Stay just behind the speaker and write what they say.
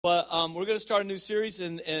But we're going to start a new series,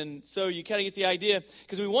 and so you kind of get the idea,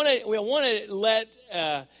 because we want to let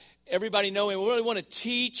everybody know, and we really want to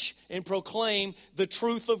teach and proclaim the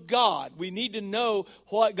truth of God. We need to know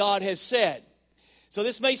what God has said. So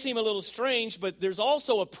this may seem a little strange, but there's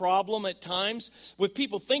also a problem at times with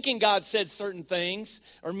people thinking God said certain things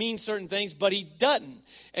or means certain things, but He doesn't.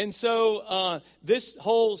 And so this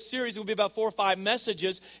whole series will be about 4 or 5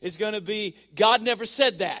 messages. Is going to be God never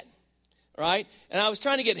said that. Right? And I was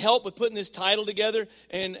trying to get help with putting this title together,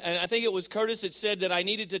 and I think it was Curtis that said that I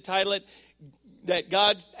needed to title it, that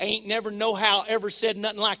God ain't never no how ever said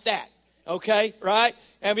nothing like that. Okay? Right?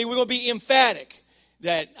 I mean, we're going to be emphatic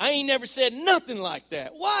that I ain't never said nothing like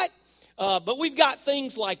that. What? But we've got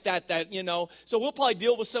things like that, so we'll probably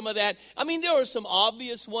deal with some of that. I mean, there are some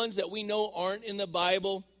obvious ones that we know aren't in the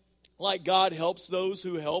Bible, like God helps those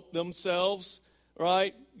who help themselves,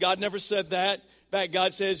 right? God never said that. In fact,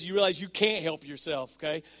 God says, you realize you can't help yourself,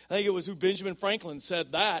 okay? I think it was who Benjamin Franklin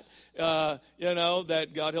said that, that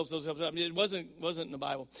God helps those who help themselves. I mean, it wasn't in the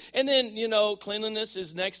Bible. And then, cleanliness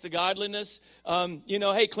is next to godliness.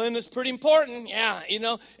 Hey, cleanliness is pretty important, yeah,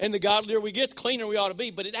 and the godlier we get, the cleaner we ought to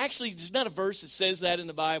be. But it actually is not a verse that says that in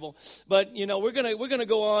the Bible. But, we're gonna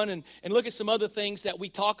go on and look at some other things that we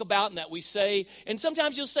talk about and that we say. And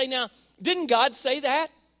sometimes you'll say, now, didn't God say that?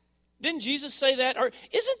 Didn't Jesus say that? Or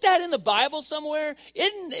isn't that in the Bible somewhere?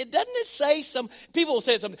 Doesn't it say some, people will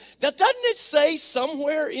say something, now doesn't it say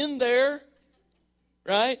somewhere in there?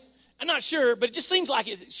 Right? I'm not sure, but it just seems like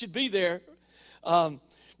it should be there.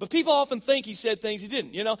 But people often think He said things He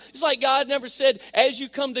didn't, It's like God never said, as you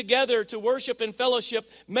come together to worship and fellowship,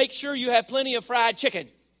 make sure you have plenty of fried chicken.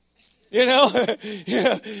 He may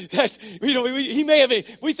have,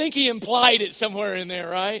 we think He implied it somewhere in there,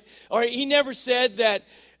 right? Or He never said that,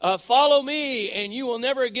 follow me and you will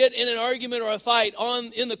never get in an argument or a fight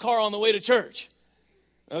in the car on the way to church.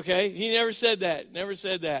 Okay? He never said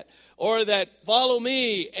that. Or that follow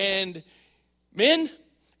me and men,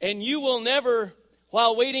 and you will never,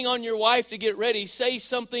 while waiting on your wife to get ready, say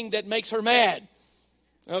something that makes her mad.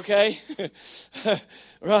 Okay?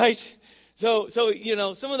 Right? So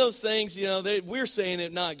some of those things, we're saying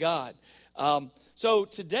it, not God. So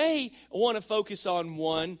today, I want to focus on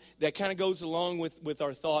one that kind of goes along with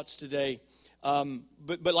our thoughts today.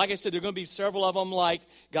 But like I said, there are going to be several of them, like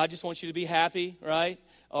God just wants you to be happy, right?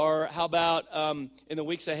 Or how about in the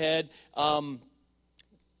weeks ahead, God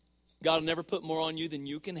will never put more on you than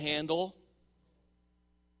you can handle.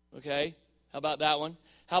 Okay? How about that one?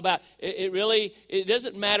 How about, it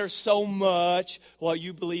doesn't matter so much what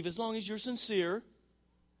you believe as long as you're sincere.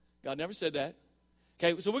 God never said that.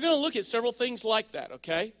 Okay, so we're going to look at several things like that,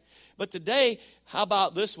 okay? But today, how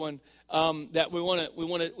about this one that we want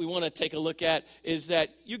to take a look at, is that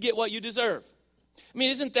you get what you deserve. I mean,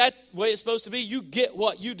 isn't that the way it's supposed to be? You get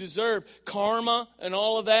what you deserve. Karma and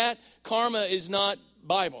all of that. Karma is not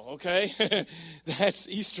Bible, okay? That's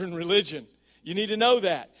Eastern religion. You need to know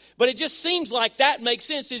that. But it just seems like that makes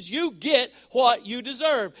sense, is you get what you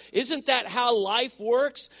deserve. Isn't that how life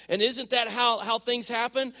works? And isn't that how things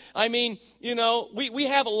happen? I mean, we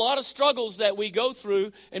have a lot of struggles that we go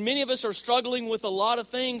through, and many of us are struggling with a lot of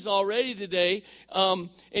things already today. And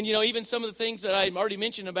even some of the things that I already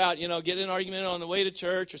mentioned about, getting an argument on the way to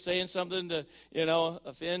church or saying something to,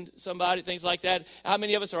 offend somebody, things like that. How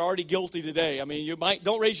many of us are already guilty today? I mean,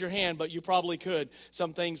 don't raise your hand, but you probably could.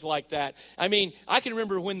 Some things like that. I mean, I can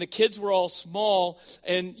remember when the kids were all small,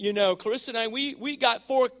 and, Clarissa and I, we got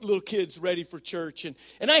 4 little kids ready for church, and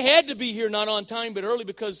I had to be here not on time but early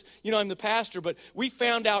because, I'm the pastor, but we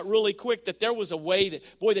found out really quick that there was a way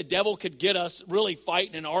that, boy, the devil could get us really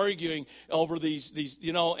fighting and arguing over these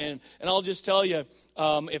and I'll just tell you,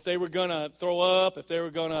 if they were going to throw up, if they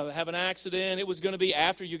were going to have an accident, it was going to be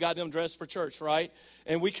after you got them dressed for church, right?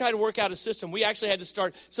 And we tried to work out a system. We actually had to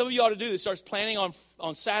start, some of you ought to do this, start planning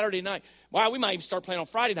on Saturday night. Well, we might even start planning on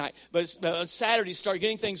Friday night, but on Saturday, start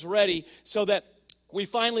getting things ready so that we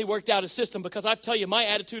finally worked out a system, because I tell you, my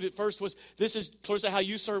attitude at first was, this is, Clarissa, how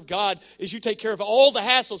you serve God, is you take care of all the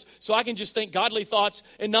hassles so I can just think godly thoughts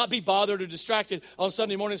and not be bothered or distracted on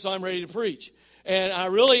Sunday morning so I'm ready to preach. And I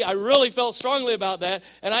really felt strongly about that.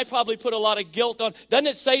 And I probably put a lot of guilt on. Doesn't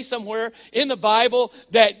it say somewhere in the Bible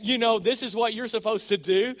that, this is what you're supposed to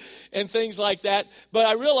do and things like that? But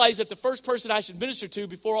I realized that the first person I should minister to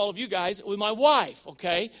before all of you guys was my wife,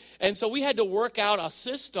 okay? And so we had to work out a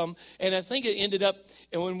system. And I think it ended up,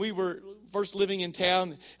 and when we were first living in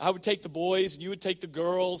town, I would take the boys and you would take the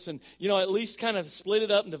girls, and at least kind of split it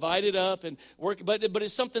up and divide it up and work. But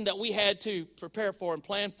it's something that we had to prepare for and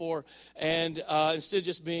plan for, and instead of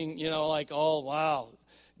just being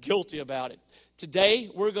guilty about it. Today,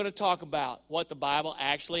 we're going to talk about what the Bible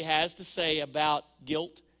actually has to say about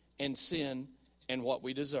guilt and sin and what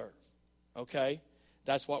we deserve. Okay?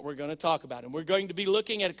 That's what we're going to talk about. And we're going to be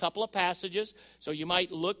looking at a couple of passages. So you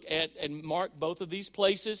might look at and mark both of these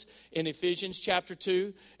places in Ephesians chapter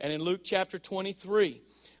 2 and in Luke chapter 23.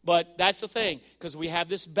 But that's the thing, because we have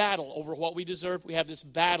this battle over what we deserve. We have this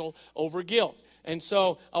battle over guilt. And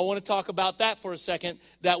so I want to talk about that for a second,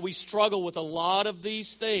 that we struggle with a lot of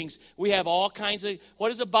these things. We have all kinds of, what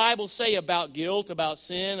does the Bible say about guilt, about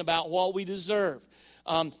sin, about what we deserve?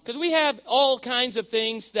 Because we have all kinds of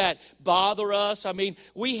things that bother us. I mean,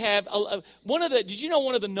 we have, did you know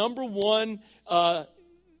one of the number one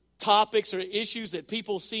topics or issues that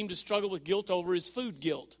people seem to struggle with guilt over is food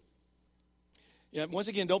guilt? Yeah, once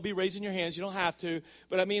again, don't be raising your hands. You don't have to.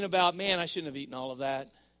 But I mean about, man, I shouldn't have eaten all of that.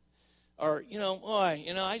 Or,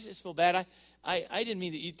 I just feel bad. I didn't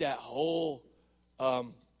mean to eat that whole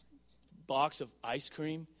box of ice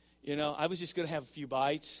cream. I was just going to have a few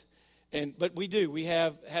bites. But we do. We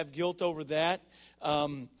have guilt over that.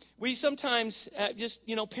 We sometimes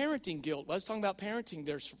parenting guilt. I was talking about parenting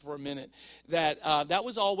there for a minute. That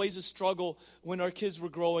was always a struggle when our kids were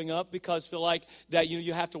growing up, because feel like that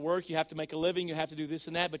you have to work, you have to make a living, you have to do this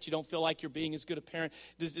and that, but you don't feel like you're being as good a parent.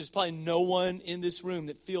 There's probably no one in this room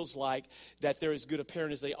that feels like that they're as good a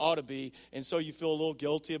parent as they ought to be, and so you feel a little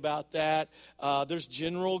guilty about that. There's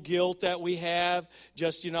general guilt that we have.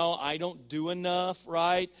 Just I don't do enough,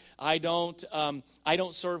 right? I don't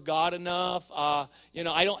serve God enough. I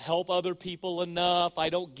don't help other people enough. I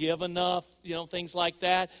don't give enough. Things like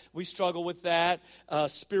that. We struggle with that.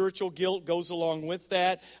 Spiritual guilt goes along with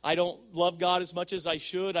that. I don't love God as much as I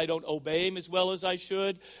should. I don't obey Him as well as I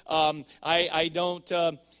should. I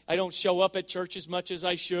don't show up at church as much as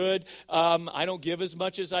I should. I don't give as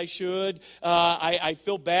much as I should. I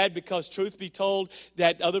feel bad because, truth be told,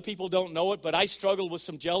 that other people don't know it, but I struggle with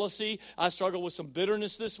some jealousy. I struggle with some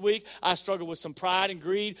bitterness this week. I struggle with some pride and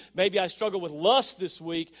greed. Maybe I struggle with lust this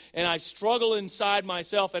week, and I struggle inside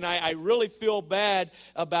myself, and I really feel bad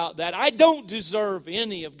about that. I don't deserve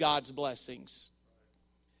any of God's blessings.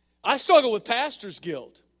 I struggle with pastor's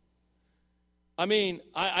guilt. I mean,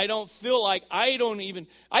 I don't feel like I don't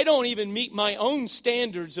even meet my own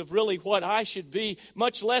standards of really what I should be,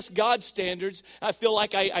 much less God's standards. I feel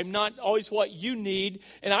like I'm not always what you need.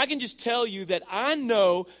 And I can just tell you that I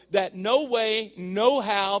know that no way, no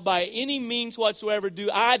how, by any means whatsoever do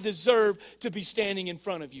I deserve to be standing in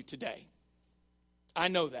front of you today. I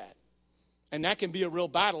know that. And that can be a real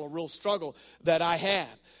battle, a real struggle that I have.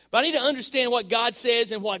 But I need to understand what God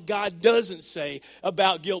says and what God doesn't say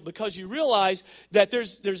about guilt, because you realize that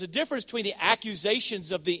there's a difference between the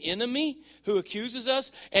accusations of the enemy who accuses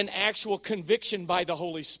us and actual conviction by the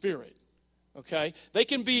Holy Spirit. Okay? They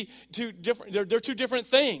can be two different, they're two different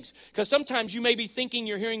things. Because sometimes you may be thinking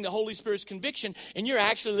you're hearing the Holy Spirit's conviction, and you're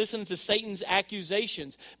actually listening to Satan's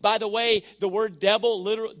accusations. By the way, the word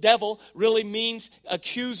devil really means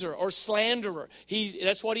accuser or slanderer.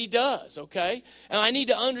 That's what he does, okay? And I need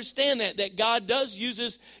to understand that God does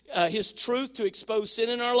use His truth to expose sin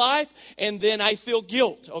in our life, and then I feel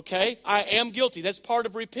guilt, okay? I am guilty. That's part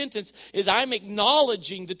of repentance, is I'm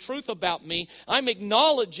acknowledging the truth about me. I'm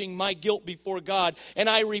acknowledging my guilt before God, and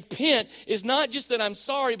I repent is not just that I'm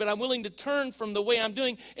sorry, but I'm willing to turn from the way I'm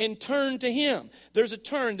doing and turn to Him. There's a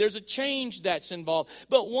turn, there's a change that's involved.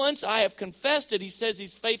 But once I have confessed it, He says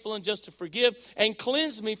He's faithful and just to forgive and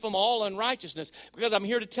cleanse me from all unrighteousness. Because I'm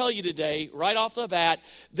here to tell you today, right off the bat,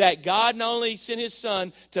 that God not only sent His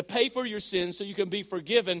Son to pay for your sins so you can be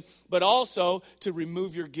forgiven, but also to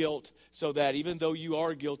remove your guilt, so that even though you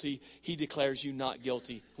are guilty, He declares you not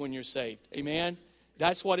guilty when you're saved. Amen?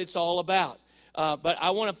 That's what it's all about. But I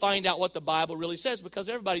want to find out what the Bible really says, because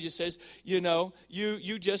everybody just says, you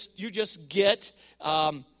just get,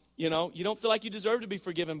 you don't feel like you deserve to be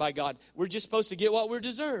forgiven by God. We're just supposed to get what we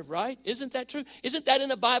deserve, right? Isn't that true? Isn't that in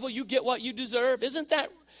the Bible? You get what you deserve. Isn't that?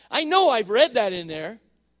 I know I've read that in there.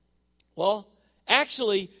 Well,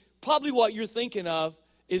 actually, probably what you're thinking of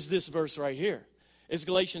is this verse right here. It's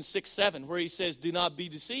Galatians 6:7, where he says, "Do not be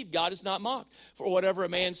deceived. God is not mocked. For whatever a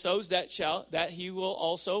man sows, that he will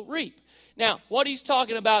also reap." Now, what he's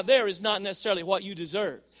talking about there is not necessarily what you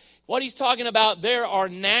deserve. What he's talking about there are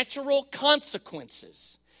natural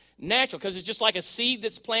consequences Natural, because it's just like a seed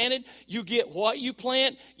that's planted. You get what you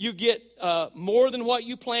plant. You get more than what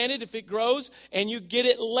you planted if it grows, and you get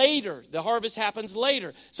it later. The harvest happens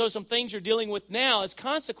later. So some things you're dealing with now is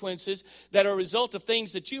consequences that are a result of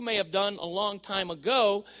things that you may have done a long time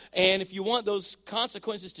ago. And if you want those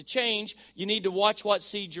consequences to change, you need to watch what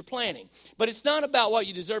seeds you're planting. But it's not about what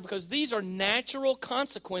you deserve, because these are natural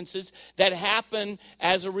consequences that happen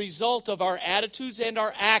as a result of our attitudes and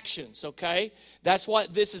our actions, okay? That's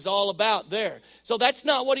what this is all about there. So that's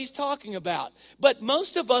not what he's talking about. But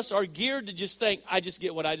most of us are geared to just think, I just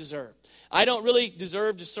get what I deserve. I don't really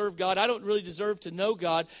deserve to serve God. I don't really deserve to know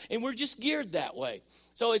God. And we're just geared that way.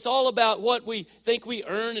 So it's all about what we think we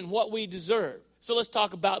earn and what we deserve. So let's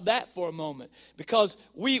talk about that for a moment. Because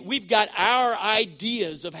we've got our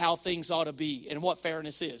ideas of how things ought to be and what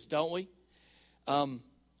fairness is, don't we?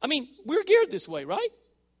 We're geared this way, right?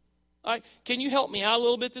 All right. Can you help me out a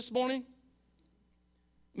little bit this morning?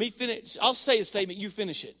 Me finish. I'll say a statement, you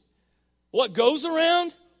finish it. What goes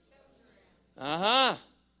around? Uh-huh.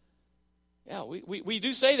 Yeah, we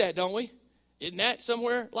do say that, don't we? Isn't that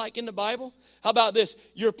somewhere like in the Bible? How about this?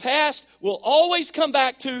 Your past will always come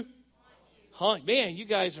back to haunt. Man, you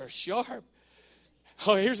guys are sharp.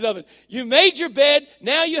 Oh, here's another. You made your bed,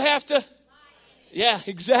 now you have to. Yeah,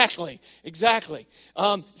 exactly.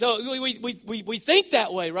 So we think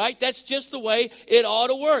that way, right? That's just the way it ought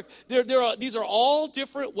to work. These are all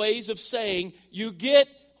different ways of saying you get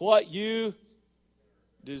what you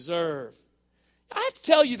deserve. I have to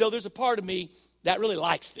tell you, though, there's a part of me that really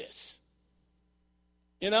likes this.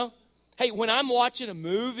 You know? Hey, when I'm watching a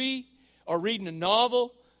movie or reading a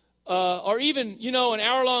novel or even, an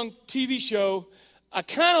hour-long TV show, I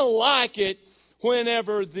kind of like it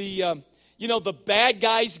whenever the bad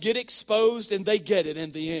guys get exposed and they get it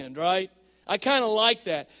in the end, right? I kind of like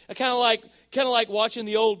that. I kind of like watching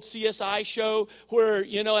the old CSI show where,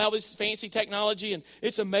 how this fancy technology, and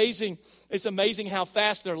it's amazing. It's amazing how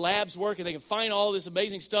fast their labs work, and they can find all this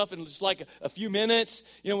amazing stuff in just like a few minutes.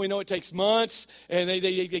 We know it takes months, and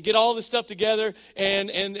they get all this stuff together, and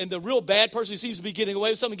the real bad person who seems to be getting away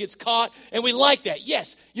with something gets caught, and we like that.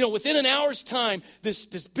 Yes, within an hour's time, this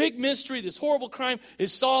big mystery, this horrible crime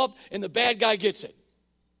is solved, and the bad guy gets it.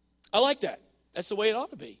 I like that. That's the way it ought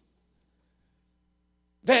to be.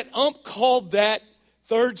 That ump called that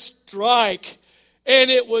third strike,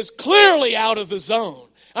 and it was clearly out of the zone.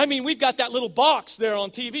 We've got that little box there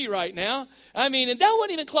on TV right now. And that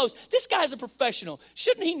wasn't even close. This guy's a professional.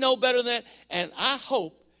 Shouldn't he know better than that? And I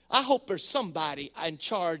hope there's somebody in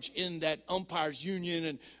charge in that umpires union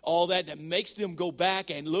and all that makes them go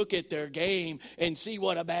back and look at their game and see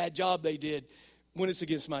what a bad job they did when it's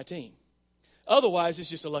against my team. Otherwise,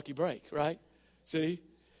 it's just a lucky break, right? See?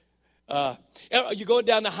 You're going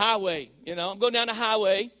down the highway, I'm going down the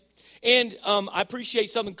highway, and I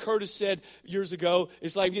appreciate something Curtis said years ago.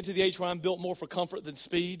 It's like you get to the age where I'm built more for comfort than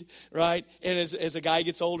speed, right? And as a guy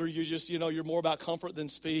gets older, you're just, you're more about comfort than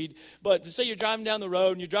speed. But to say you're driving down the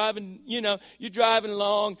road and you're driving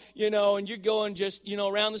along, and you're going just,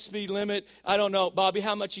 around the speed limit. I don't know, Bobby,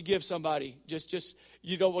 how much you give somebody? Just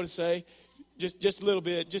you don't want to say? Just a little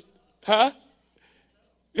bit. Just, huh?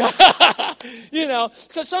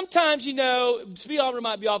 So sometimes, speedometer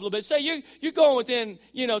might be off a little bit. Say you're going within,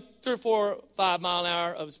 3 or 4 or 5 mile an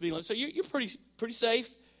hour of the speed limit. So you're pretty safe.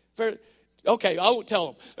 Okay, I won't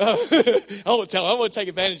tell them. I won't tell them. I want to take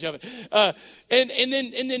advantage of it.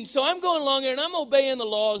 And then so I'm going along there and I'm obeying the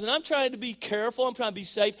laws and I'm trying to be careful. I'm trying to be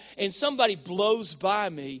safe. And somebody blows by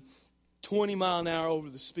me 20 mile an hour over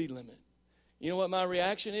the speed limit. You know what my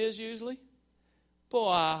reaction is usually? Boy,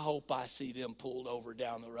 I hope I see them pulled over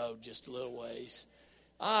down the road just a little ways.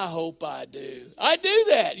 I hope I do. I do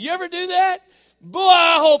that. You ever do that? Boy,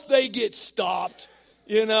 I hope they get stopped,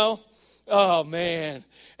 Oh, man.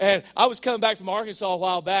 And I was coming back from Arkansas a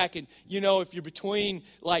while back, and, if you're between,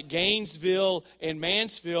 like, Gainesville and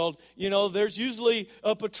Mansfield, there's usually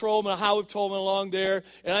a patrolman, a highway patrolman along there,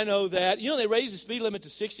 and I know that. They raised the speed limit to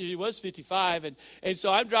 60. It was 55, and so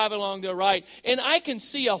I'm driving along there, right, and I can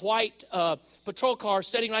see a white patrol car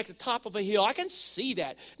sitting right at the top of a hill. I can see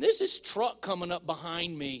that. There's this truck coming up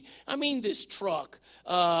behind me. This truck.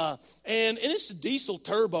 And it's a diesel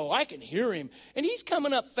turbo. I can hear him. And he's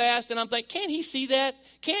coming up fast, and I'm thinking, can't he see that?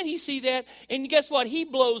 Can't he see that? And guess what? He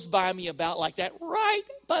blows by me about like that right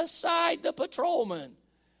beside the patrolman.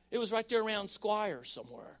 It was right there around Squire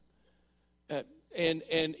somewhere. And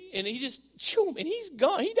he just, and he's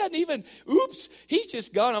gone. He doesn't even, he's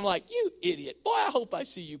just gone. I'm like, you idiot. Boy, I hope I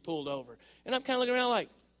see you pulled over. And I'm kind of looking around like,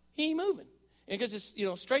 he ain't moving. And because it's,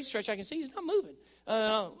 straight stretch, I can see he's not moving.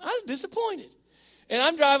 I was disappointed. And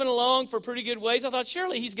I'm driving along for pretty good ways. I thought,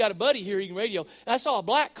 surely he's got a buddy here he can radio. And I saw a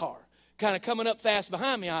black car kind of coming up fast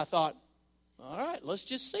behind me. I thought, all right, let's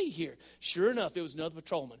just see here. Sure enough, it was another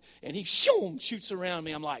patrolman. And he shoots around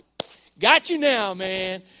me. I'm like, got you now,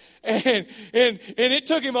 man. And it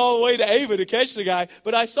took him all the way to Ava to catch the guy.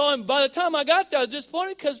 But I saw him, by the time I got there, I was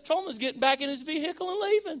disappointed because the patrolman was getting back in his vehicle and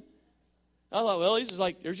leaving. I thought, well, he's just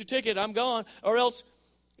like, there's your ticket, I'm gone. Or else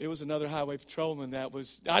it was another highway patrolman that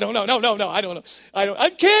was, I don't know, no, I don't know.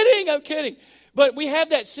 I'm kidding. But we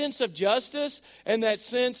have that sense of justice and that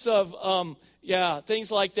sense of,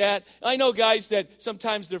 things like that. I know guys that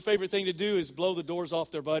sometimes their favorite thing to do is blow the doors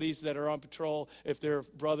off their buddies that are on patrol if they're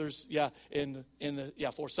brothers, in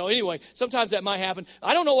the force. So anyway, sometimes that might happen.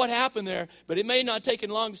 I don't know what happened there, but it may not take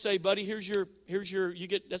long to say, buddy, here's your,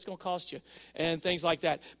 that's going to cost you, and things like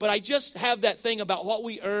that. But I just have that thing about what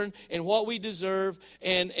we earn and what we deserve,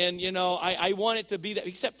 and I want it to be that,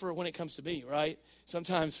 except for when it comes to me, right?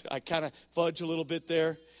 Sometimes I kind of fudge a little bit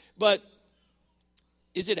there. But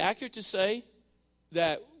is it accurate to say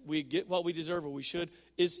that we get what we deserve or we should?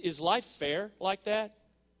 Is life fair like that?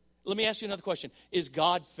 Let me ask you another question. Is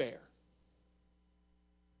God fair?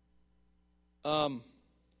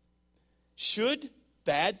 Should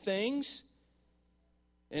bad things,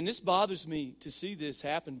 and this bothers me to see this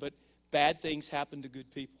happen, but bad things happen to good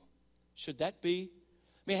people. Should that be?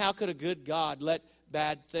 I mean, how could a good God let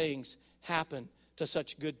bad things happen to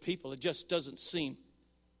such good people? It just doesn't seem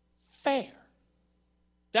fair.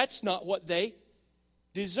 That's not what they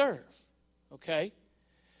deserve. Okay?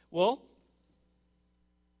 Well,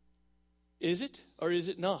 is it or is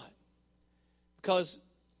it not? Because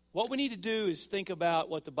what we need to do is think about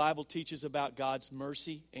what the Bible teaches about God's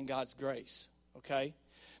mercy and God's grace. Okay?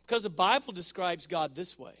 Because the Bible describes God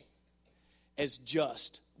this way, as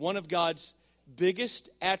just. One of God's biggest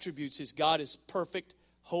attributes is God is perfect,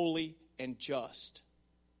 holy, and just.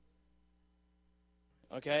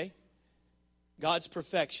 Okay? God's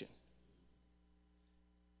perfection.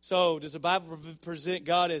 So, does the Bible present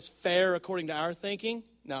God as fair according to our thinking?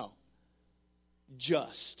 No.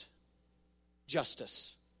 Just.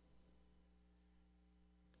 Justice.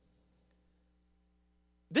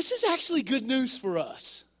 This is actually good news for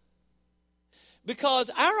us. Because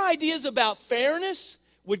our ideas about fairness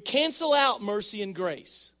would cancel out mercy and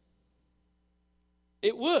grace.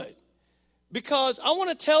 It would. Because I want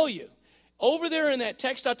to tell you, over there in that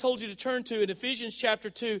text I told you to turn to in Ephesians chapter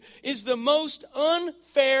 2 is the most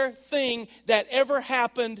unfair thing that ever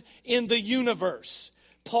happened in the universe.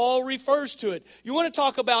 Paul refers to it. You want to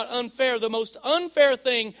talk about unfair? The most unfair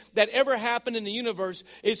thing that ever happened in the universe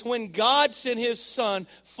is when God sent his son,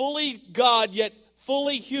 fully God yet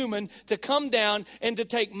fully human, to come down and to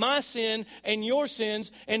take my sin and your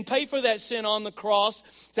sins and pay for that sin on the cross,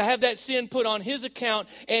 to have that sin put on his account.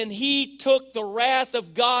 And he took the wrath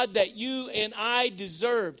of God that you and I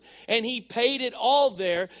deserved. And he paid it all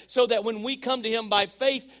there so that when we come to him by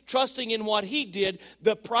faith, trusting in what he did,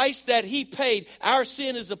 the price that he paid, our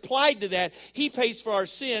sin is applied to that. He pays for our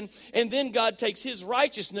sin, and then God takes his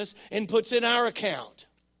righteousness and puts in our account.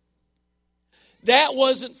 That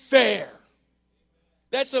wasn't fair.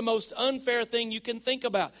 That's the most unfair thing you can think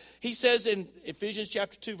about. He says in Ephesians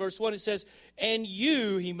chapter 2, verse 1, it says, and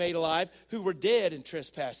you he made alive who were dead in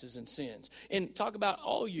trespasses and sins. And talk about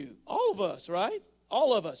all of us, right?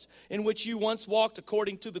 All of us, in which you once walked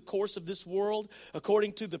according to the course of this world,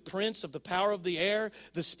 according to the prince of the power of the air,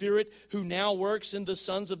 the spirit who now works in the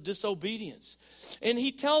sons of disobedience. And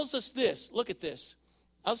he tells us this. Look at this.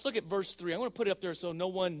 Let's look at verse 3. I'm going to put it up there so no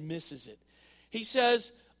one misses it. He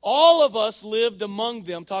says, all of us lived among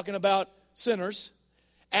them, talking about sinners,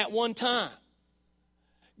 at one time,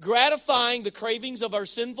 gratifying the cravings of our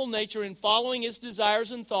sinful nature and following its desires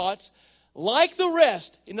and thoughts, like the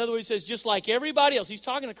rest. In other words, he says, just like everybody else. He's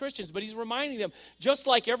talking to Christians, but he's reminding them, just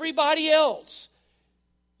like everybody else,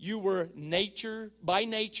 you were by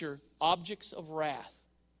nature objects of wrath,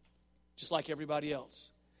 just like everybody else.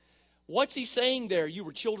 What's he saying there? You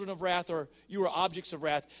were children of wrath, or you were objects of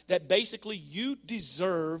wrath, that basically you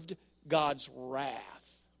deserved God's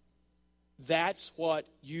wrath. That's what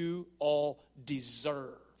you all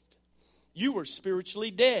deserved. You were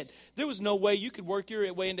spiritually dead. There was no way you could work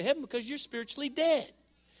your way into heaven because you're spiritually dead.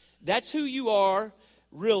 That's who you are,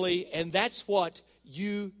 really, and that's what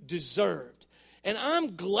you deserved. And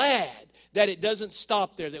I'm glad that it doesn't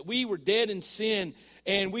stop there, that we were dead in sin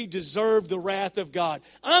and we deserve the wrath of God.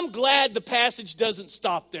 I'm glad the passage doesn't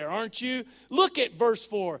stop there, aren't you? Look at verse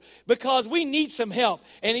 4, because we need some help.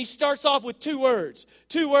 And he starts off with two words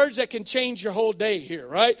that can change your whole day here,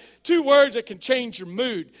 right? 2 words that can change your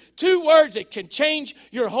mood. 2 words that can change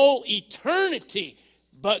your whole eternity.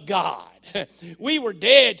 but God. We were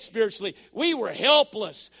dead spiritually. We were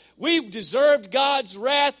helpless. We deserved God's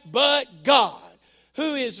wrath, but God,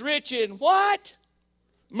 who is rich in what?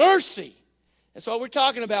 Mercy. That's what we're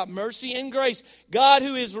talking about, mercy and grace. God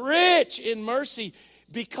who is rich in mercy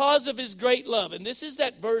because of his great love. And this is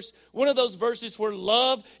that verse, one of those verses where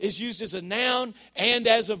love is used as a noun and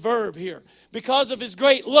as a verb here. Because of his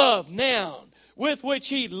great love, noun, with which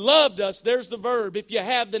he loved us. There's the verb. If you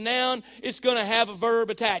have the noun, it's going to have a verb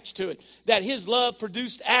attached to it. That his love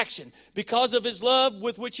produced action. Because of his love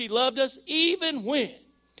with which he loved us, even when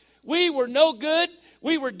we were no good,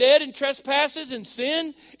 we were dead in trespasses and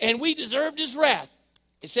sin, and we deserved his wrath.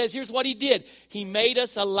 It says, here's what he did. He made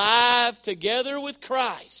us alive together with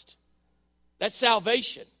Christ. That's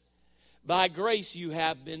salvation. By grace you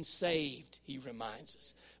have been saved, he reminds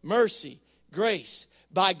us. Mercy, grace.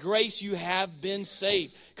 By grace you have been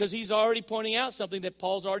saved. Because he's already pointing out something that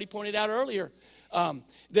Paul's already pointed out earlier.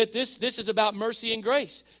 That this is about mercy and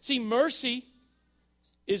grace. See, mercy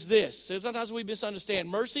is this. So sometimes we misunderstand.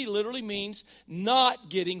 Mercy literally means not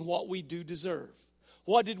getting what we do deserve.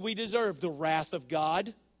 What did we deserve? The wrath of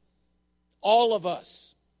God. All of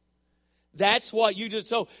us. That's what you did.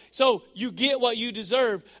 So you get what you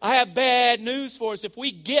deserve. I have bad news for us. If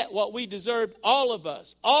we get what we deserve, all of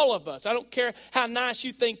us, I don't care how nice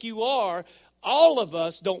you think you are, all of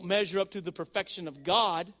us don't measure up to the perfection of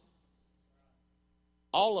God.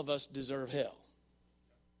 All of us deserve hell.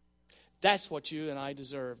 That's what you and I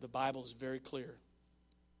deserve. The Bible is very clear.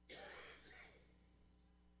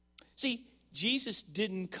 See, Jesus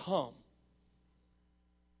didn't come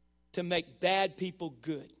to make bad people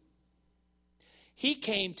good. He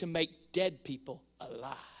came to make dead people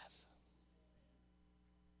alive.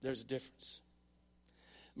 There's a difference.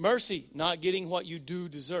 Mercy, not getting what you do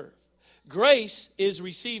deserve. Grace is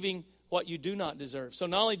receiving what you do not deserve. So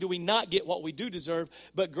not only do we not get what we do deserve,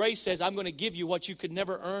 but grace says, I'm going to give you what you could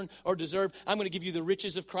never earn or deserve. I'm going to give you the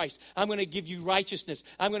riches of Christ. I'm going to give you righteousness.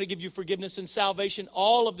 I'm going to give you forgiveness and salvation.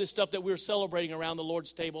 All of this stuff that we were celebrating around the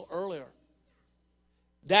Lord's table earlier.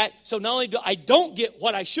 So not only do I don't get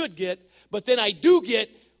what I should get, but then I do get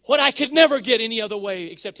what I could never get any other way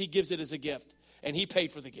except he gives it as a gift. And he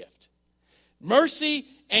paid for the gift. Mercy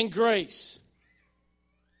and grace.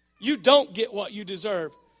 You don't get what you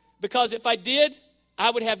deserve. Because if I did,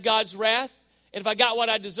 I would have God's wrath. And if I got what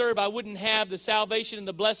I deserve, I wouldn't have the salvation and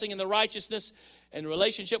the blessing and the righteousness and the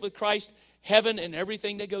relationship with Christ, heaven, and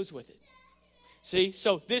everything that goes with it. See,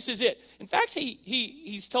 so this is it. In fact,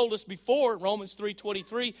 he's told us before, Romans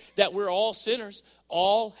 3:23, that we're all sinners.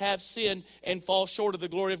 All have sinned and fall short of the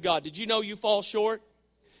glory of God. Did you know you fall short?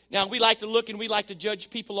 Now, we like to look and we like to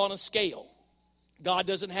judge people on a scale. God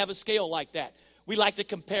doesn't have a scale like that. We like to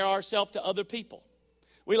compare ourselves to other people.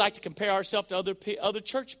 We like to compare ourselves to other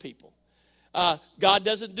church people. God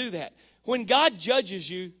doesn't do that. When God judges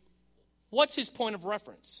you, what's his point of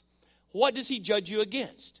reference? What does he judge you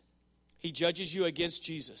against? He judges you against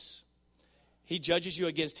Jesus. He judges you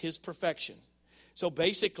against his perfection. So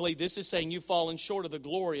basically, this is saying you've fallen short of the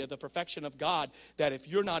glory of the perfection of God, that if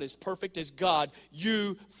you're not as perfect as God,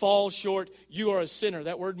 you fall short. You are a sinner.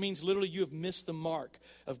 That word means literally you have missed the mark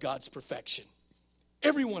of God's perfection.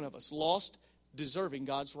 Every one of us lost, deserving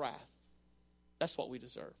God's wrath. That's what we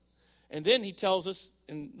deserve. And then he tells us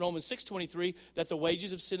in Romans 6:23 that the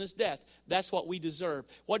wages of sin is death. That's what we deserve.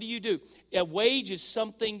 What do? A wage is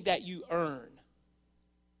something that you earn.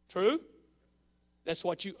 True? That's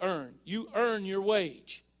what you earn. You earn your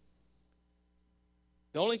wage.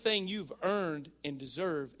 The only thing you've earned and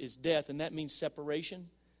deserve is death, and that means separation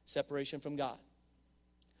from God.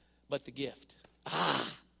 But the gift.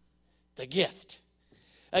 The gift.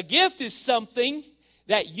 A gift is something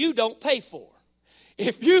that you don't pay for.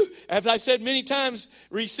 If you, as I said many times,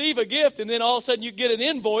 receive a gift and then all of a sudden you get an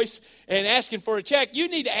invoice and asking for a check, you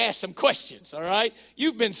need to ask some questions, all right?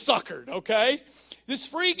 You've been suckered, okay? This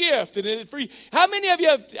free gift, and it's free. How many of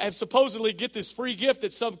you have supposedly get this free gift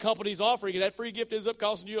that some company's offering, and that free gift ends up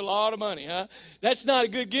costing you a lot of money, huh? That's not a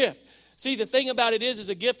good gift. See, the thing about it is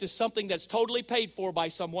a gift is something that's totally paid for by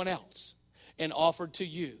someone else and offered to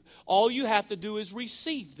you. All you have to do is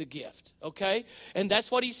receive the gift, okay? And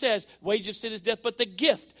that's what he says. Wage of sin is death, but the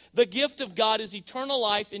gift of God is eternal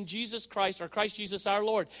life in Jesus Christ, or Christ Jesus our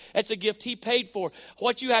Lord. That's a gift he paid for.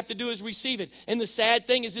 What you have to do is receive it. And the sad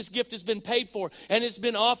thing is this gift has been paid for, and it's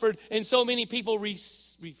been offered, and so many people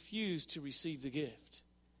refuse to receive the gift.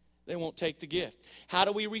 They won't take the gift. How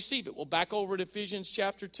do we receive it? Well, back over to Ephesians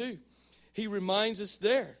chapter 2. He reminds us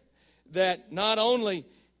there that not only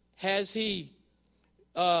has he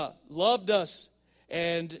loved us,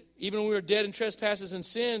 and even when we were dead in trespasses and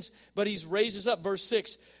sins, but he's raised us up. Verse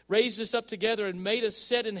 6, raised us up together and made us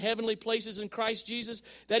sit in heavenly places in Christ Jesus,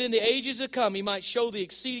 that in the ages to come he might show the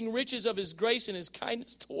exceeding riches of his grace and his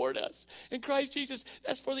kindness toward us. In Christ Jesus,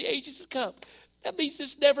 that's for the ages to come. That means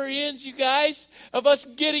this never ends, you guys, of us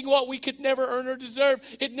getting what we could never earn or deserve.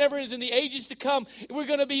 It never ends. In the ages to come,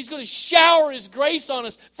 he's going to shower his grace on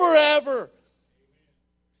us forever.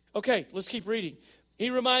 Okay, let's keep reading. He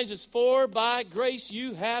reminds us, for by grace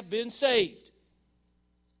you have been saved.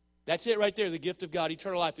 That's it right there, the gift of God,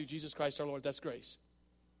 eternal life through Jesus Christ our Lord. That's grace.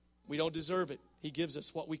 We don't deserve it. He gives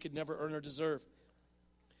us what we could never earn or deserve.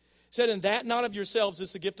 Said, and that not of yourselves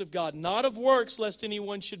is the gift of God, not of works, lest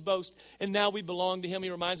anyone should boast. And now we belong to him. He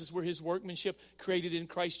reminds us we're his workmanship, created in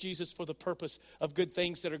Christ Jesus for the purpose of good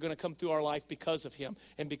things that are going to come through our life because of him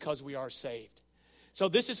and because we are saved. So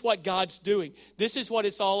this is what God's doing. This is what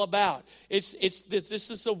it's all about. This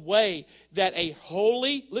is a way that a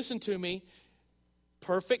holy, listen to me,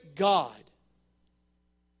 perfect God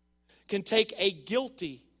can take a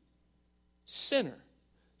guilty sinner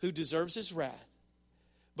who deserves his wrath,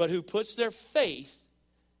 but who puts their faith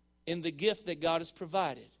in the gift that God has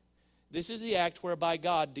provided. This is the act whereby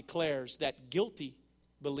God declares that guilty,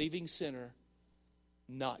 believing sinner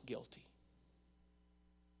not guilty.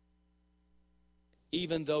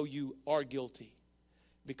 Even though you are guilty,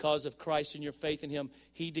 because of Christ and your faith in him,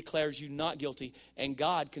 he declares you not guilty. And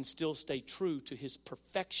God can still stay true to his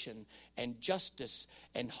perfection and justice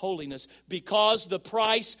and holiness because the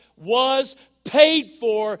price was paid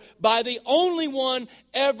for by the only one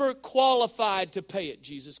ever qualified to pay it,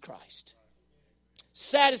 Jesus Christ.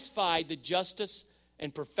 Satisfied the justice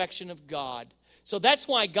and perfection of God. So that's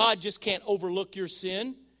why God just can't overlook your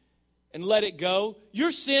sin and let it go.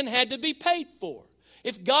 Your sin had to be paid for.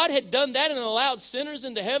 If God had done that and allowed sinners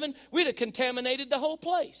into heaven, we'd have contaminated the whole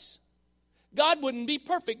place. God wouldn't be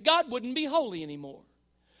perfect. God wouldn't be holy anymore.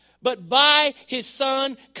 But by his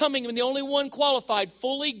Son coming, and the only one qualified,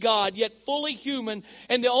 fully God, yet fully human,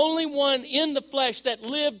 and the only one in the flesh that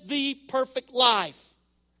lived the perfect life.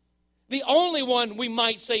 The only one, we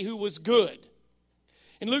might say, who was good.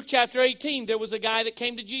 In Luke chapter 18, there was a guy that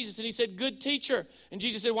came to Jesus and he said, "Good teacher." And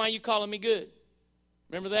Jesus said, "Why are you calling me good?"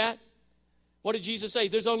 Remember that? What did Jesus say?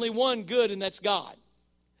 There's only one good, and that's God.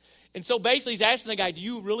 And so basically he's asking the guy, do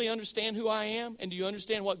you really understand who I am? And do you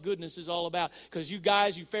understand what goodness is all about? Because you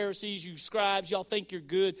guys, you Pharisees, you scribes, y'all think you're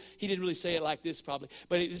good. He didn't really say it like this probably,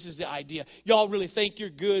 but this is the idea. Y'all really think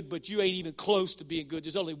you're good, but you ain't even close to being good.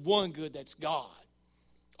 There's only one good, that's God.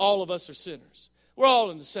 All of us are sinners. We're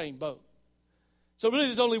all in the same boat. So really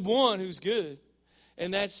there's only one who's good,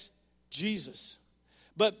 and that's Jesus.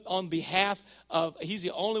 But on behalf of, he's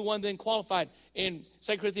the only one then qualified. In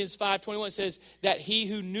 2 Corinthians 5:21 it says that he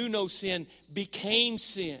who knew no sin became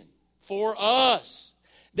sin for us,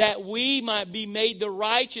 that we might be made the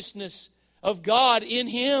righteousness of God in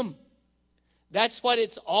him. That's what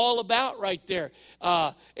it's all about right there.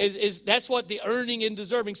 That's what the earning and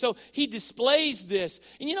deserving. So he displays this.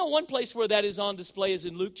 And you know, one place where that is on display is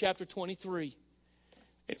in Luke chapter 23.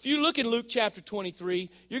 If you look in Luke chapter 23,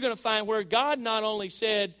 you're going to find where God not only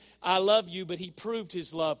said, "I love you," but he proved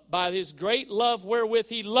his love. By his great love wherewith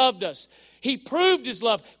he loved us. He proved his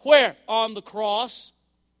love. Where? On the cross.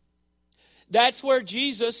 That's where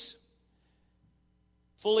Jesus,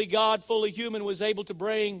 fully God, fully human, was able to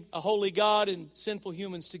bring a holy God and sinful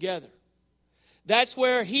humans together. That's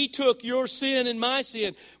where he took your sin and my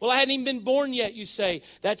sin. Well, I hadn't even been born yet, you say.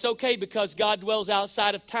 That's okay, because God dwells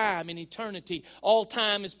outside of time and eternity. All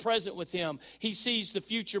time is present with him. He sees the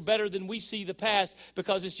future better than we see the past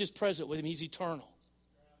because it's just present with him. He's eternal.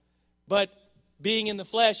 But being in the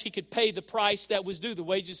flesh, he could pay the price that was due. The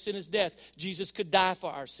wages of sin is death. Jesus could die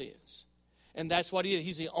for our sins. And that's what he did.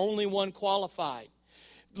 He's the only one qualified.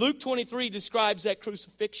 Luke 23 describes that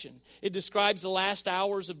crucifixion. It describes the last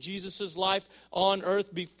hours of Jesus' life on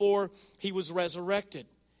earth before he was resurrected.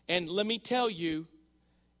 And let me tell you,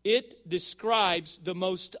 it describes the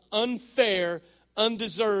most unfair,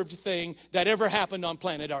 undeserved thing that ever happened on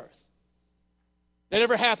planet Earth. That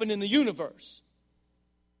ever happened in the universe.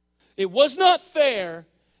 It was not fair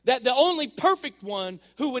that the only perfect one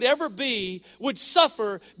who would ever be would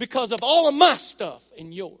suffer because of all of my stuff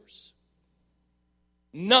and yours.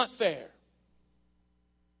 Not fair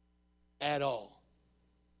at all.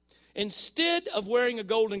 Instead of wearing a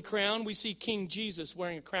golden crown, we see King Jesus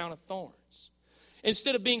wearing a crown of thorns.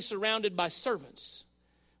 Instead of being surrounded by servants,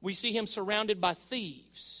 we see him surrounded by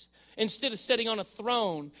thieves. Instead of sitting on a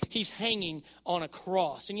throne, he's hanging on a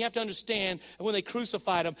cross. And you have to understand when they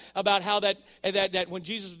crucified him about how that when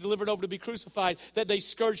Jesus was delivered over to be crucified, that they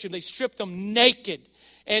scourged him, they stripped him naked.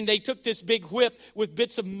 And they took this big whip with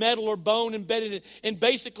bits of metal or bone embedded in it. And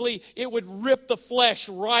basically, it would rip the flesh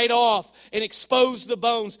right off and expose the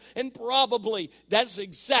bones. And probably that's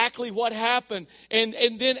exactly what happened. And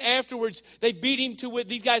then afterwards, they beat him to it.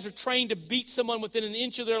 These guys are trained to beat someone within an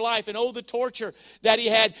inch of their life. And the torture that he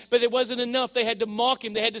had. But it wasn't enough. They had to mock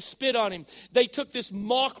him. They had to spit on him. They took this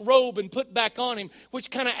mock robe and put back on him,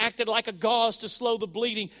 which kind of acted like a gauze to slow the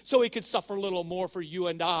bleeding so he could suffer a little more for you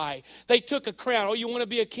and I. They took a crown. Oh, you want to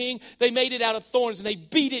be a king? They made it out of thorns and they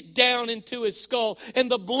beat it down into his skull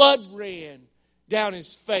and the blood ran down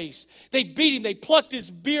his face. They beat him. They plucked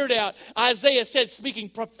his beard out. Isaiah said, speaking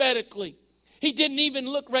prophetically, he didn't even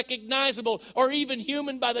look recognizable or even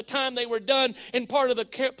human by the time they were done. And part of the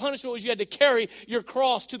punishment was you had to carry your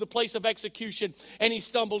cross to the place of execution. And he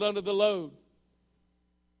stumbled under the load.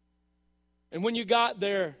 And when you got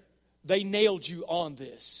there, they nailed you on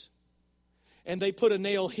this. And they put a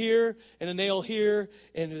nail here and a nail here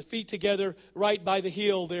and the feet together right by the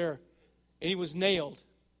heel there. And he was nailed.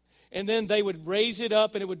 And then they would raise it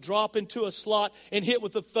up and it would drop into a slot and hit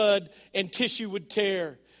with a thud and tissue would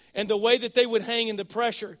tear. And the way that they would hang in the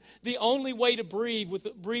pressure, the only way to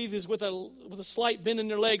breathe is with a slight bend in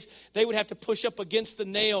their legs. They would have to push up against the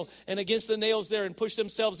nail and against the nails there and push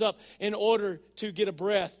themselves up in order to get a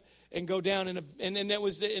breath. And go down, and that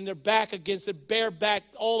was in their back against the bare back,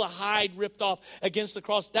 all the hide ripped off against the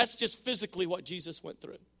cross. That's just physically what Jesus went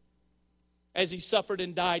through as he suffered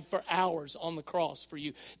and died for hours on the cross for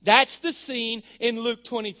you. That's the scene in Luke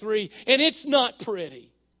 23, and it's not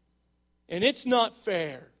pretty, and it's not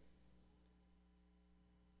fair.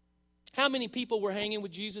 How many people were hanging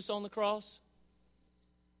with Jesus on the cross?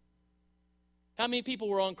 How many people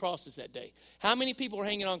were on crosses that day? How many people were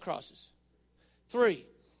hanging on crosses? 3.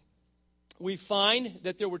 We find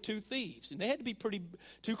that there were 2 thieves, and they had to be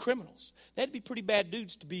 2 criminals. They had to be pretty bad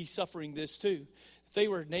dudes to be suffering this too. They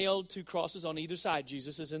were nailed to crosses on either side.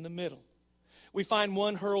 Jesus is in the middle. We find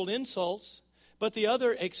one hurled insults, but the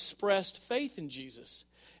other expressed faith in Jesus.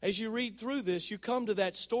 As you read through this, you come to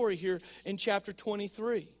that story here in chapter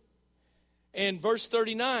 23. And verse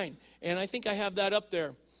 39, and I think I have that up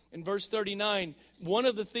there. In verse 39, one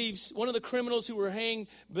of the thieves, one of the criminals who were hanged,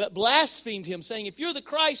 blasphemed him, saying, if you're the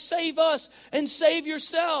Christ, save us and save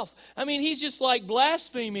yourself. I mean, he's just like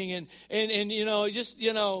blaspheming and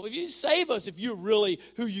if you save us if you're really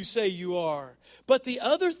who you say you are. But the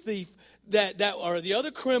other thief, the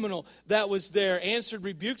other criminal that was there answered,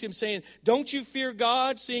 rebuked him, saying, don't you fear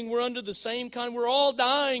God, seeing we're under the same kind? We're all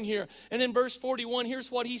dying here. And in verse 41, here's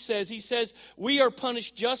what he says. He says, we are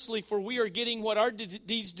punished justly, for we are getting what our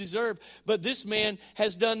deeds deserve. But this man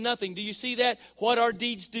has done nothing. Do you see that? What our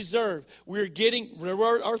deeds deserve. We're getting,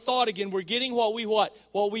 our thought again, we're getting what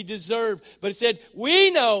we deserve. But it said,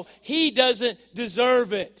 we know he doesn't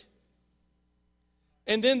deserve it.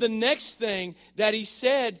 And then the next thing that he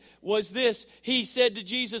said was this. He said to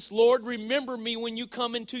Jesus, Lord, remember me when you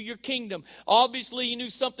come into your kingdom. Obviously, he knew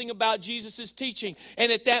something about Jesus' teaching.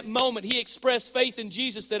 And at that moment, he expressed faith in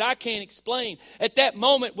Jesus that I can't explain. At that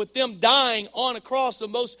moment, with them dying on a cross, the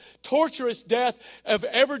most torturous death of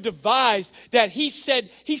ever devised, that he said,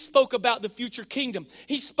 he spoke about the future kingdom.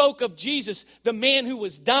 He spoke of Jesus, the man who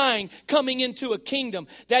was dying, coming into a kingdom,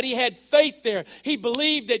 that he had faith there. He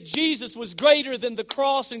believed that Jesus was greater than the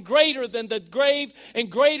cross and greater than the grave and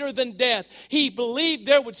greater than death. He believed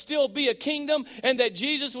there would still be a kingdom and that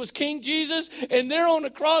Jesus was King Jesus. And there on the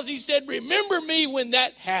cross, he said, remember me when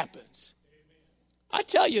that happens. I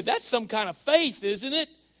tell you, that's some kind of faith, isn't it?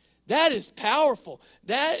 That is powerful.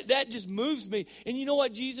 That just moves me. And you know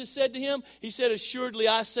what Jesus said to him? He said, assuredly,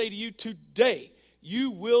 I say to you, today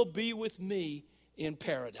you will be with me in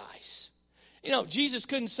paradise. You know, Jesus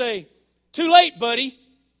couldn't say, too late, buddy.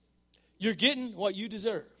 You're getting what you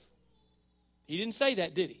deserve. He didn't say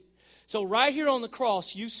that, did he? So right here on the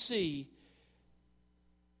cross, you see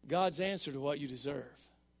God's answer to what you deserve.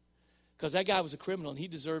 Because that guy was a criminal and he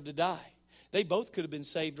deserved to die. They both could have been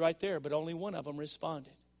saved right there, but only one of them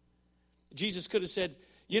responded. Jesus could have said,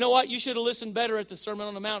 you know what? You should have listened better at the Sermon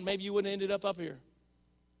on the Mount. Maybe you wouldn't have ended up here.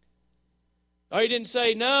 Or he didn't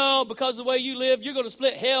say, no, because of the way you live, you're going to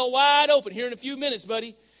split hell wide open here in a few minutes,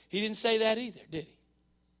 buddy. He didn't say that either, did he?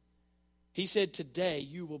 He said, today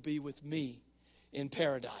you will be with me in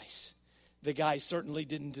paradise. The guy certainly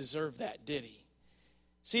didn't deserve that, did he?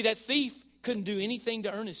 See, that thief couldn't do anything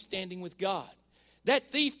to earn his standing with God.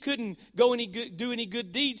 That thief couldn't do any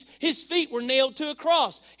good deeds. His feet were nailed to a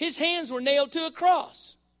cross. His hands were nailed to a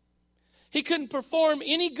cross. He couldn't perform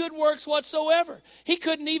any good works whatsoever. He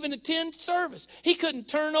couldn't even attend service. He couldn't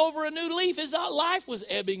turn over a new leaf. His life was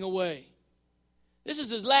ebbing away. This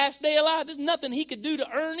is his last day alive. There's nothing he could do to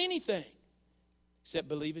earn anything. except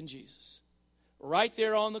believe in Jesus. Right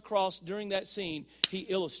there on the cross during that scene, he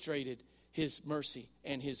illustrated his mercy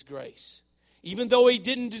and his grace. Even though he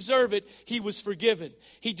didn't deserve it, he was forgiven.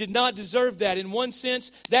 He did not deserve that. In one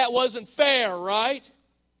sense, that wasn't fair, right?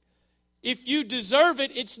 If you deserve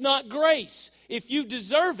it, it's not grace. If you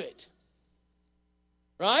deserve it,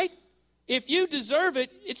 right? If you deserve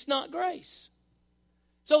it, it's not grace.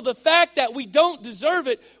 So the fact that we don't deserve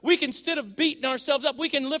it, we can, instead of beating ourselves up, we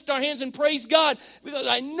can lift our hands and praise God because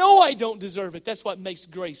I know I don't deserve it. That's what makes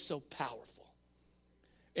grace so powerful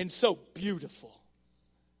and so beautiful.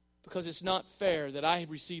 Because it's not fair that I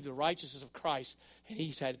have received the righteousness of Christ and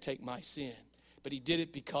he's had to take my sin. But he did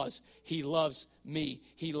it because he loves me.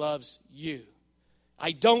 He loves you.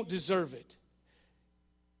 I don't deserve it.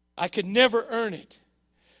 I could never earn it.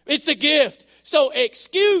 It's a gift. So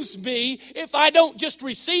excuse me if I don't just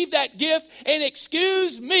receive that gift, and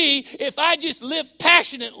excuse me if I just live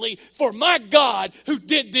passionately for my God who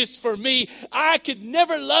did this for me. I could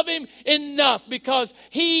never love him enough because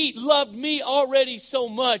he loved me already so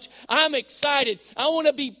much. I'm excited. I want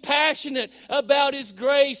to be passionate about his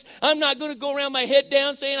grace. I'm not going to go around my head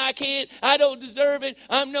down saying I can't, I don't deserve it,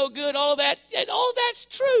 I'm no good, all that. And all that's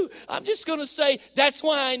true. I'm just going to say that's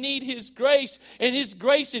why I need his grace, and his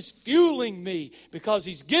grace is fueling me because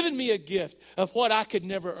he's given me a gift of what I could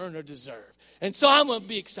never earn or deserve. And so I'm going to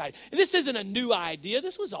be excited. And this isn't a new idea.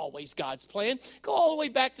 This was always God's plan. Go all the way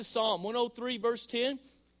back to Psalm 103, verse 10.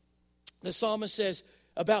 The psalmist says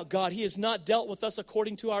about God, he has not dealt with us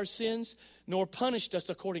according to our sins, nor punished us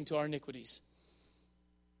according to our iniquities.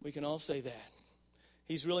 We can all say that.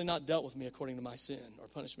 He's really not dealt with me according to my sin or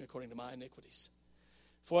punished me according to my iniquities.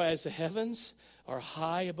 For as the heavens are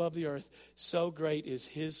high above the earth, so great is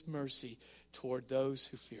his mercy toward those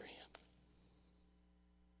who fear him.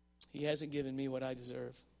 He hasn't given me what I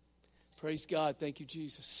deserve. Praise God. Thank you,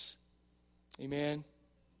 Jesus. Amen.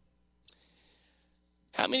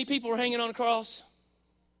 How many people are hanging on a cross?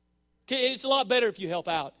 Okay, it's a lot better if you help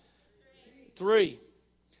out. 3.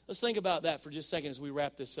 Let's think about that for just a second as we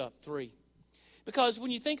wrap this up. 3. Because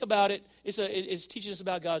when you think about it, it's teaching us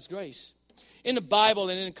about God's grace. In the Bible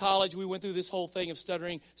and in college, we went through this whole thing of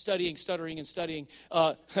studying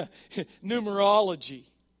numerology.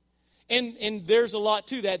 And there's a lot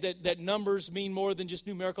to that numbers mean more than just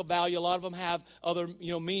numerical value. A lot of them have other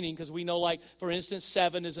meaning, because we know, like, for instance,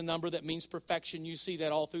 7 is a number that means perfection. You see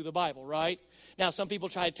that all through the Bible, right? Now, some people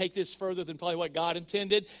try to take this further than probably what God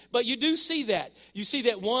intended, but you do see that. You see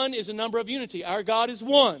that 1 is a number of unity. Our God is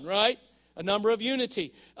 1, right? A number of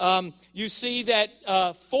unity. You see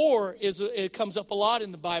that 4 it comes up a lot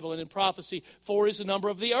in the Bible and in prophecy. 4 is the number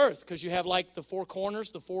of the earth, because you have like the 4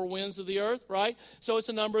 corners, the 4 winds of the earth, right? So it's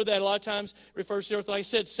a number that a lot of times refers to the earth. Like I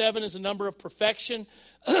said, 7 is a number of perfection.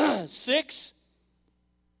 6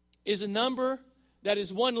 is a number that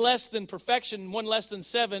is 1 less than perfection, 1 less than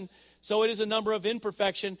 7. So it is a number of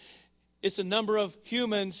imperfection. It's a number of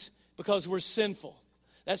humans because we're sinful.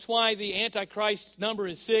 That's why the Antichrist number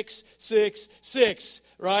is 666,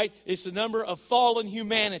 right? It's the number of fallen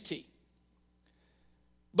humanity.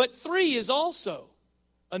 But 3 is also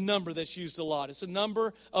a number that's used a lot. It's a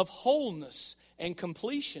number of wholeness and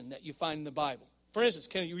completion that you find in the Bible. For instance,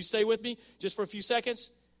 can you stay with me just for a few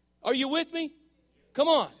seconds? Are you with me? Come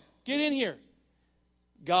on, get in here.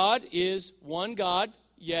 God is one God,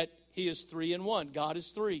 yet he is 3 in 1. God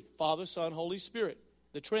is 3, Father, Son, Holy Spirit,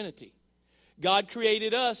 the Trinity. God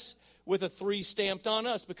created us with a 3 stamped on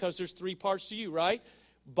us because there's 3 parts to you, right?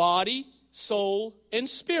 Body, soul, and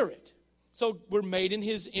spirit. So we're made in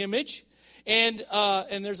his image, and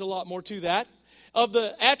there's a lot more to that. Of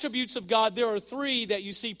the attributes of God, there are 3 that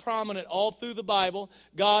you see prominent all through the Bible.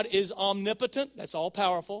 God is omnipotent, that's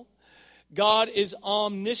all-powerful. God is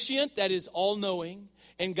omniscient, that is all-knowing.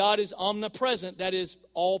 And God is omnipresent, that is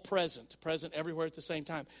all-present, present everywhere at the same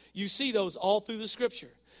time. You see those all through the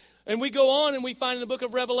Scripture. And we go on and we find in the book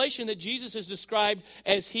of Revelation that Jesus is described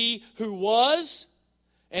as he who was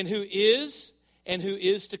and who is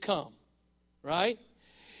to come. Right?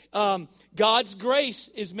 God's grace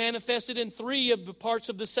is manifested in 3 of the parts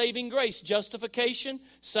of the saving grace: justification,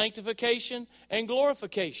 sanctification, and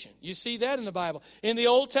glorification. You see that in the Bible. In the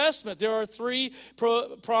Old Testament, there are 3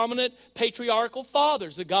 prominent patriarchal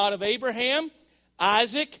fathers: the God of Abraham,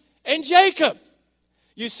 Isaac, and Jacob.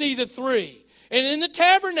 You see the 3. And in the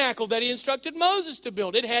tabernacle that he instructed Moses to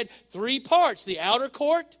build, it had 3 parts: the outer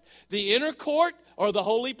court, the inner court, or the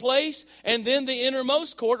holy place, and then the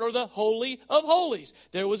innermost court, or the Holy of Holies.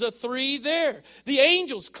 There was a 3 there. The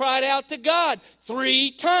angels cried out to God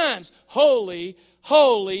 3 times: holy,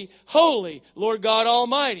 holy, holy, Lord God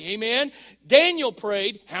Almighty. Amen. Daniel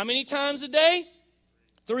prayed how many times a day?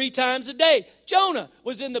 3 times a day. Jonah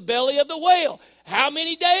was in the belly of the whale. How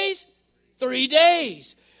many days? 3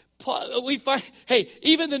 days. We find, hey,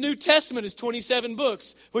 even the New Testament is 27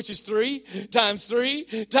 books, which is 3 times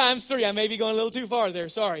 3 times 3. I may be going a little too far there,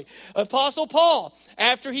 sorry. Apostle Paul,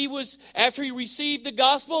 after he received the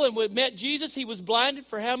gospel and met Jesus, he was blinded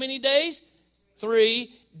for how many days? 3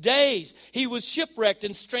 days. He was shipwrecked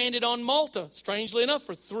and stranded on Malta, strangely enough,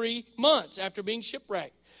 for 3 months after being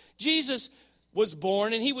shipwrecked. Jesus was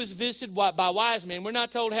born and he was visited by wise men. We're not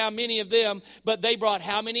told how many of them, but they brought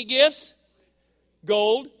how many gifts?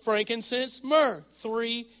 Gold, frankincense, myrrh.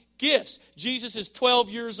 3 gifts. Jesus is 12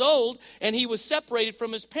 years old and he was separated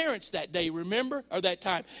from his parents that day, remember? Or that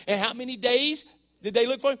time. And how many days did they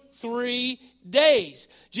look for him? 3 days.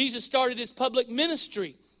 Jesus started his public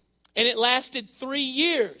ministry and it lasted 3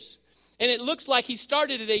 years. And it looks like he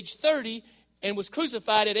started at age 30 and was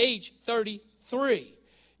crucified at age 33.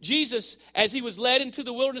 Jesus, as he was led into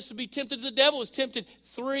the wilderness to be tempted of the devil, was tempted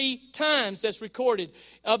 3 times, that's recorded,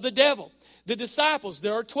 of the devil. The disciples,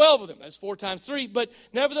 there are 12 of them. That's 4 times 3. But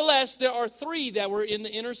nevertheless, there are 3 that were in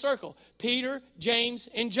the inner circle. Peter, James,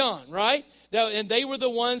 and John, right? And they were the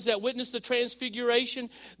ones that witnessed the transfiguration.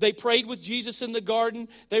 They prayed with Jesus in the garden.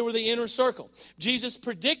 They were the inner circle. Jesus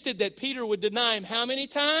predicted that Peter would deny him how many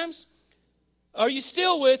times? Are you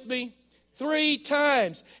still with me? 3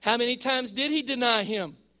 times. How many times did he deny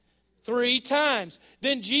him? 3 times.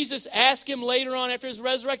 Then Jesus asked him later on after he was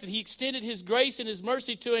resurrected. He extended his grace and his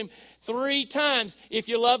mercy to him 3 times. If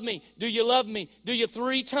you love me, do you love me? Do you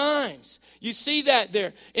 3 times? You see that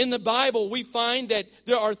there. In the Bible, we find that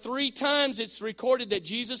there are 3 times it's recorded that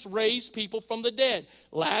Jesus raised people from the dead.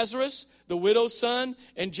 Lazarus, the widow's son,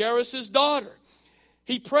 and Jairus' daughter.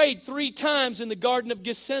 He prayed 3 times in the Garden of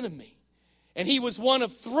Gethsemane. And he was one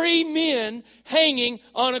of 3 men hanging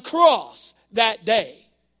on a cross that day.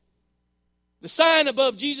 The sign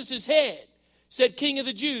above Jesus' head said King of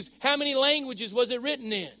the Jews. How many languages was it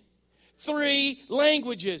written in? 3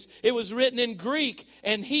 languages. It was written in Greek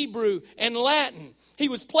and Hebrew and Latin. He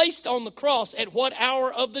was placed on the cross at what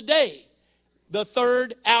hour of the day? The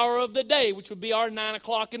 3rd hour of the day, which would be our 9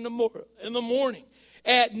 o'clock in the morning.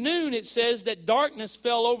 At noon, it says that darkness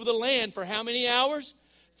fell over the land for how many hours?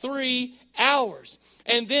 3 hours.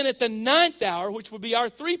 And then at the 9th hour, which would be our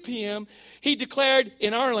 3 p.m., he declared,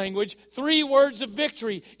 in our language, 3 words of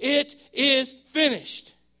victory. It is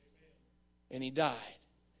finished. And he died.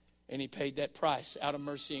 And he paid that price out of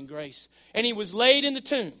mercy and grace. And he was laid in the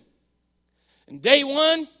tomb. And day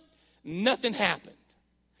 1, nothing happened.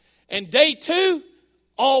 And day 2,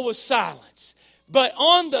 all was silence. But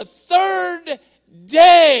on the 3rd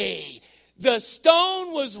day, the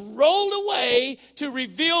stone was rolled away to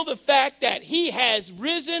reveal the fact that he has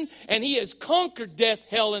risen and he has conquered death,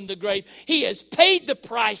 hell, and the grave. He has paid the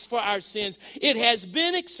price for our sins. It has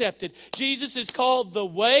been accepted. Jesus is called the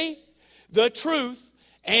way, the truth,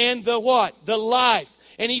 and the what? The life.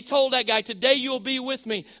 And he told that guy, today you'll be with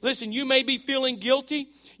me. Listen, you may be feeling guilty.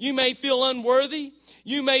 You may feel unworthy.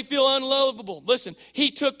 You may feel unlovable. Listen, he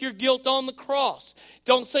took your guilt on the cross.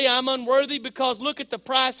 Don't say I'm unworthy, because look at the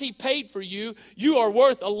price he paid for you. You are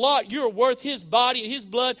worth a lot. You're worth his body and his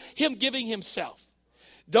blood, him giving himself.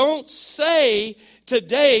 Don't say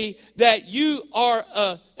today that you are,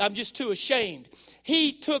 I'm just too ashamed.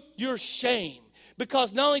 He took your shame.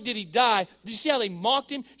 Because not only did he die, did you see how they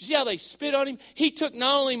mocked him? Did you see how they spit on him? He took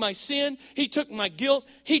not only my sin, he took my guilt,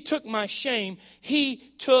 he took my shame,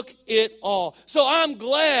 he took it all. So I'm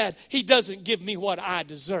glad he doesn't give me what I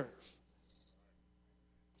deserve.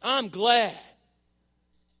 I'm glad.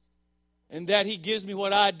 And that he gives me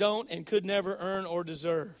what I don't and could never earn or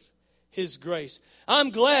deserve. His grace.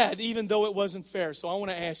 I'm glad even though it wasn't fair. So I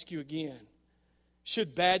want to ask you again.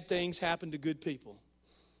 Should bad things happen to good people?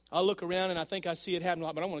 I look around and I think I see it happen a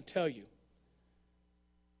lot, but I want to tell you,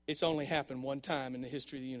 it's only happened one time in the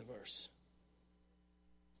history of the universe.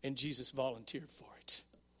 And Jesus volunteered for it.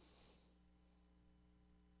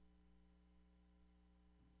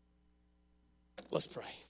 Let's pray.